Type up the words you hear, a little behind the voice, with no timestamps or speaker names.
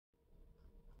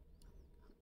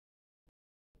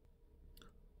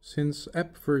Since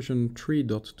app version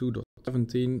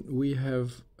 3.2.17, we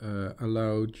have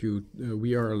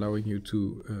we are allowing you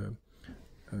to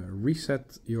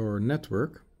reset your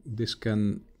network. This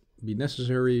can be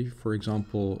necessary. For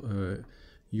example,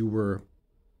 you were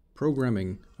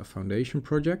programming a foundation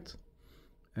project,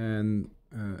 and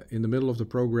in the middle of the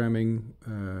programming,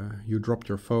 you dropped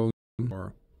your phone,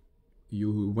 or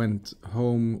you went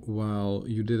home while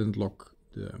you didn't lock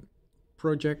the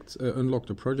project, unlock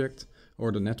the project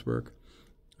or the network,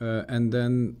 and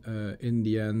then in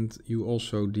the end you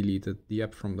also deleted the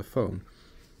app from the phone.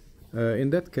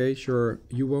 In that case,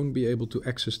 you won't be able to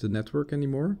access the network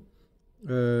anymore,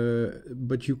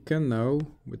 but you can now,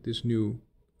 with this new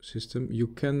system, you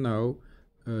can now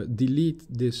delete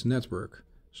this network.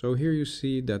 So here you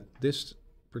see that this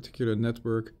particular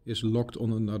network is locked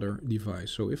on another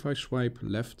device. So if I swipe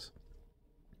left,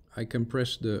 I can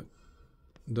press the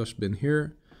dustbin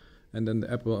here, and then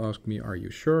the app will ask me, are you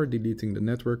sure? Deleting the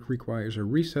network requires a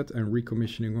reset and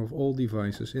recommissioning of all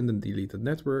devices in the deleted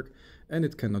network, and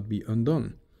it cannot be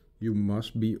undone. You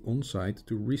must be on site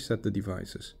to reset the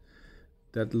devices.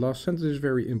 That last sentence is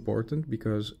very important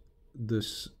because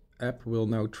this app will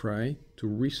now try to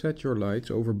reset your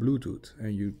lights over Bluetooth,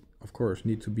 and you of course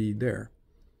need to be there.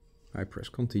 I press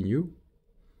continue,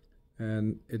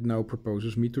 and it now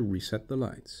proposes me to reset the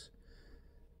lights.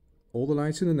 All the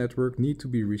lights in the network need to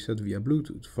be reset via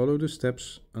Bluetooth. Follow the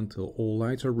steps until all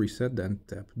lights are reset, then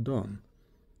tap done.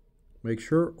 Make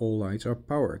sure all lights are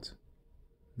powered.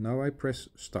 Now I press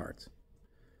start.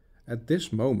 At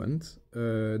this moment,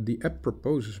 the app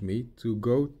proposes me to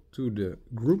go to the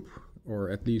group, or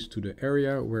at least to the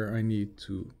area where I need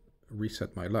to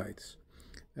reset my lights.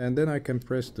 And then I can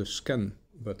press the scan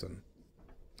button.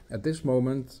 At this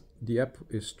moment, the app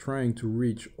is trying to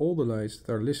reach all the lights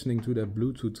that are listening to that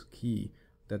Bluetooth key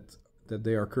that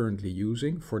they are currently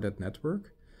using for that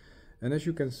network. And as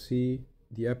you can see,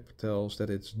 the app tells that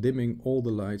it's dimming all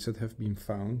the lights that have been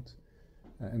found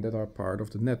and that are part of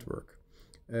the network.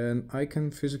 And I can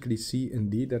physically see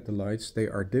indeed that the lights, they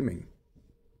are dimming.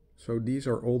 So these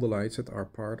are all the lights that are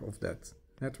part of that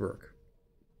network.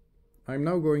 I'm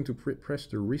now going to press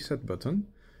the reset button,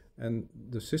 and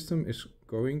the system is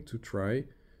going to try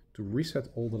to reset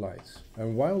all the lights.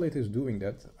 And while it is doing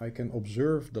that, I can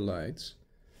observe the lights,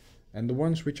 and the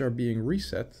ones which are being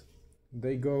reset,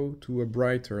 they go to a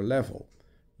brighter level.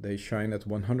 They shine at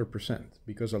 100%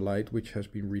 because a light which has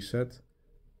been reset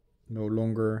no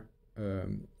longer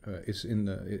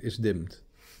is dimmed.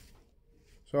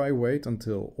 So I wait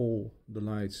until all the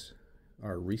lights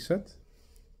are reset.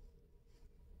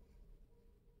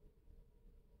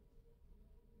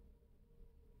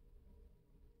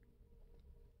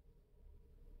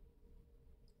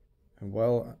 And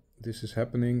while this is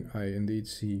happening, I indeed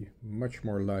see much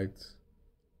more light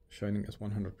shining at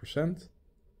 100%,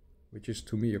 which is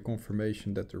to me a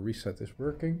confirmation that the reset is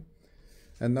working.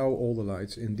 And now all the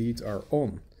lights indeed are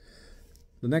on.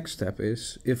 The next step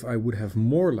is, if I would have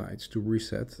more lights to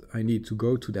reset, I need to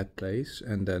go to that place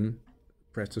and then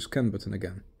press the scan button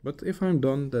again. But if I'm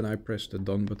done, then I press the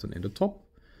done button in the top.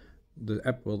 The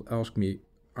app will ask me,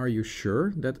 are you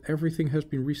sure that everything has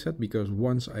been reset? Because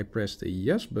once I press the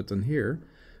yes button here,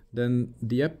 then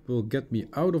the app will get me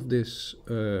out of this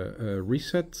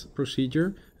reset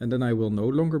procedure, and then I will no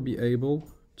longer be able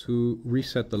to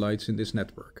reset the lights in this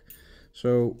network.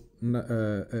 So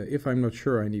if I'm not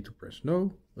sure, I need to press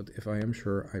no, but if I am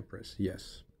sure, I press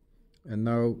yes. And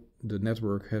now the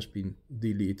network has been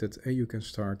deleted and you can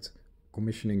start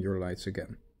commissioning your lights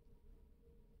again.